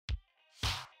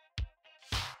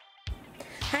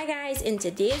Hi guys, in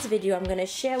today's video I'm going to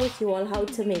share with you all how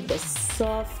to make the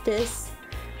softest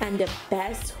and the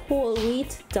best whole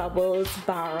wheat doubles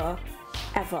bara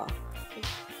ever.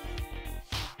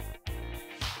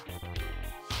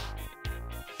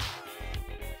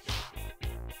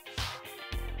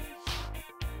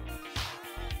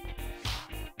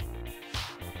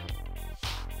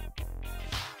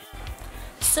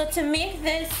 So to make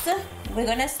this, we're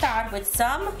going to start with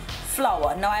some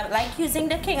flour. Now I like using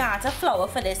the King Arthur flour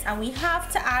for this, and we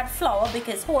have to add flour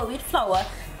because whole wheat flour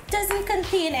doesn't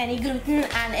contain any gluten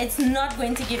and it's not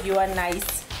going to give you a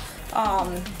nice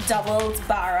doubled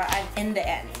bara in the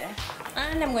end.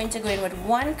 And I'm going to go in with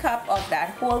 1 cup of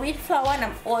that whole wheat flour, and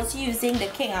I'm also using the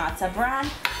King Arthur brand.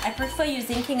 I prefer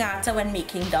using King Arthur when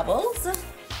making doubles.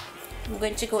 I'm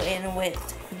going to go in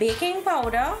with baking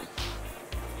powder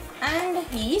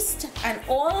and yeast, and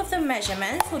all of the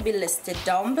measurements will be listed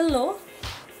down below.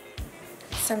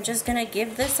 So I'm just gonna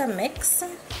give this a mix. I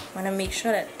want to make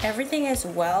sure that everything is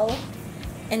well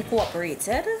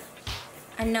incorporated.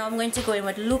 And now I'm going to go in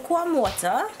with lukewarm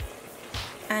water,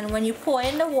 and when you pour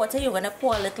in the water, you're going to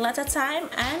pour a little at a time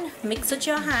and mix with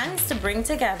your hands to bring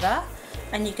together.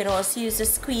 And you can also use the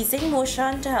squeezing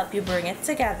motion to help you bring it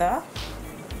together.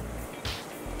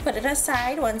 Put it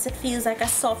aside once it feels like a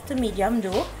soft to medium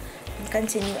dough, and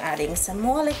continue adding some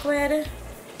more liquid,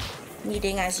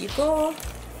 kneading as you go.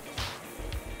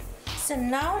 So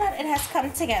now that it has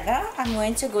come together, I'm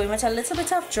going to go in with a little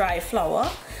bit of dry flour,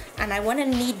 and I want to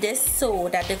knead this so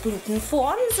that the gluten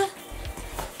forms,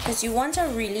 because you want a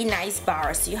really nice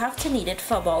bar, so you have to knead it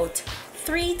for about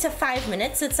 3 to 5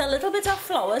 minutes. It's a little bit of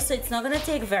flour, so it's not going to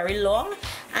take very long,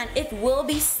 and it will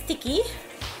be sticky.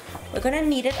 We're going to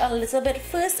knead it a little bit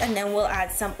first, and then we'll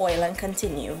add some oil and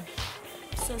continue.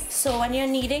 So when you're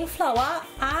kneading flour,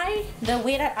 the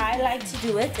way that I like to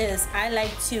do it is I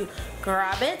like to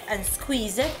grab it and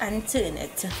squeeze it and turn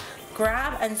it.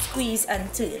 Grab and squeeze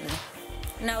and turn.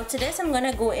 Now to this I'm going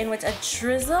to go in with a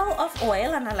drizzle of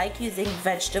oil, and I like using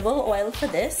vegetable oil for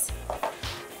this.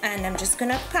 And I'm just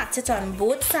going to pat it on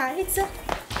both sides.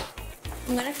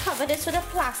 I'm going to cover this with a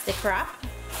plastic wrap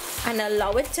and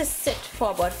allow it to sit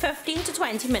for about 15 to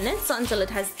 20 minutes until it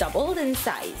has doubled in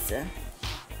size.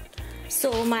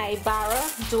 So my bara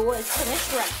dough is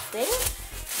finished resting.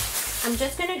 I'm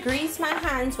just going to grease my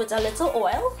hands with a little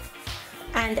oil,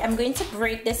 and I'm going to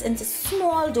break this into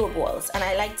small dough balls, and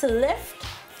I like to lift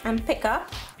and pick up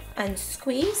and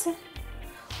squeeze.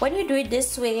 When you do it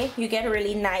this way, you get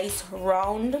really nice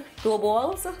round dough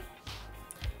balls,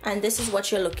 and this is what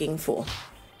you're looking for.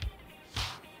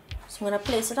 So I'm going to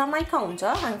place it on my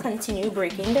counter and continue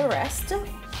breaking the rest.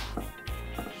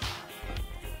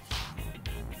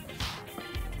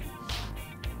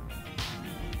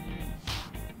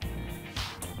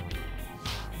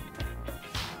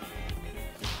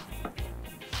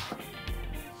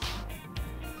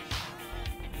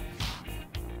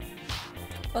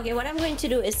 Okay, what I'm going to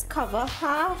do is cover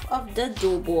half of the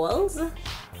dough balls.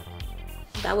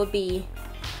 That would be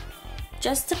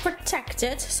just to protect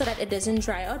it so that it doesn't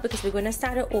dry out, because we're going to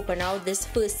start to open out this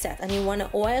first set, and you want to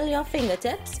oil your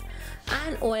fingertips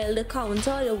and oil the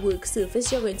counter, the work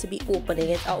surface you're going to be opening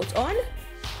it out on.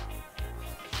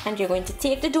 And you're going to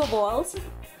take the dough balls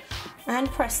and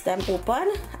press them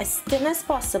open as thin as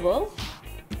possible.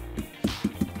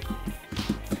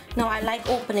 Now I like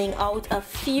opening out a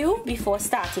few before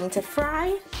starting to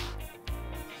fry.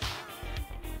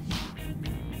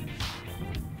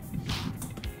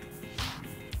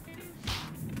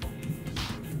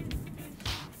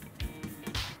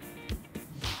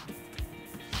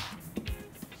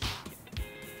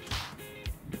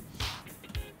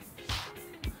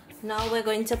 Now we're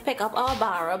going to pick up our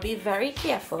bara. Be very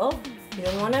careful. You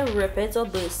don't want to rip it or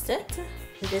burst it.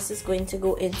 This is going to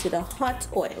go into the hot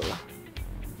oil.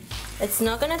 It's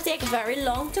not going to take very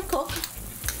long to cook.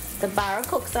 The bara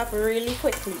cooks up really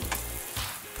quickly.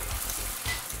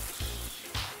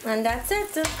 And that's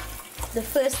it. The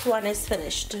first one is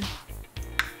finished. So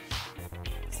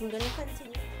I'm going to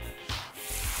continue.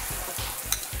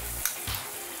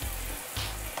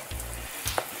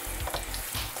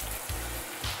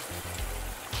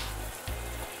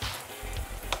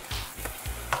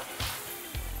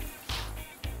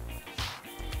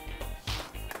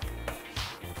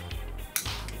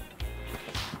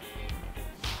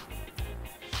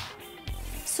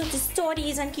 So to store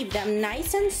these and keep them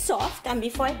nice and soft, and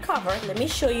before I cover it, let me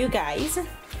show you guys.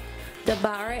 The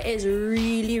bara is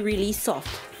really soft.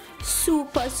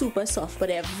 Super soft, but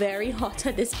they're very hot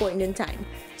at this point in time.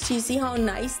 So you see how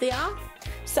nice they are?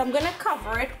 So I'm gonna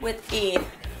cover it with a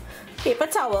paper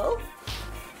towel,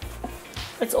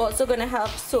 It's also going to help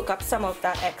soak up some of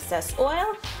that excess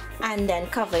oil, and then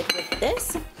cover it with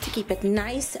this to keep it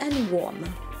nice and warm.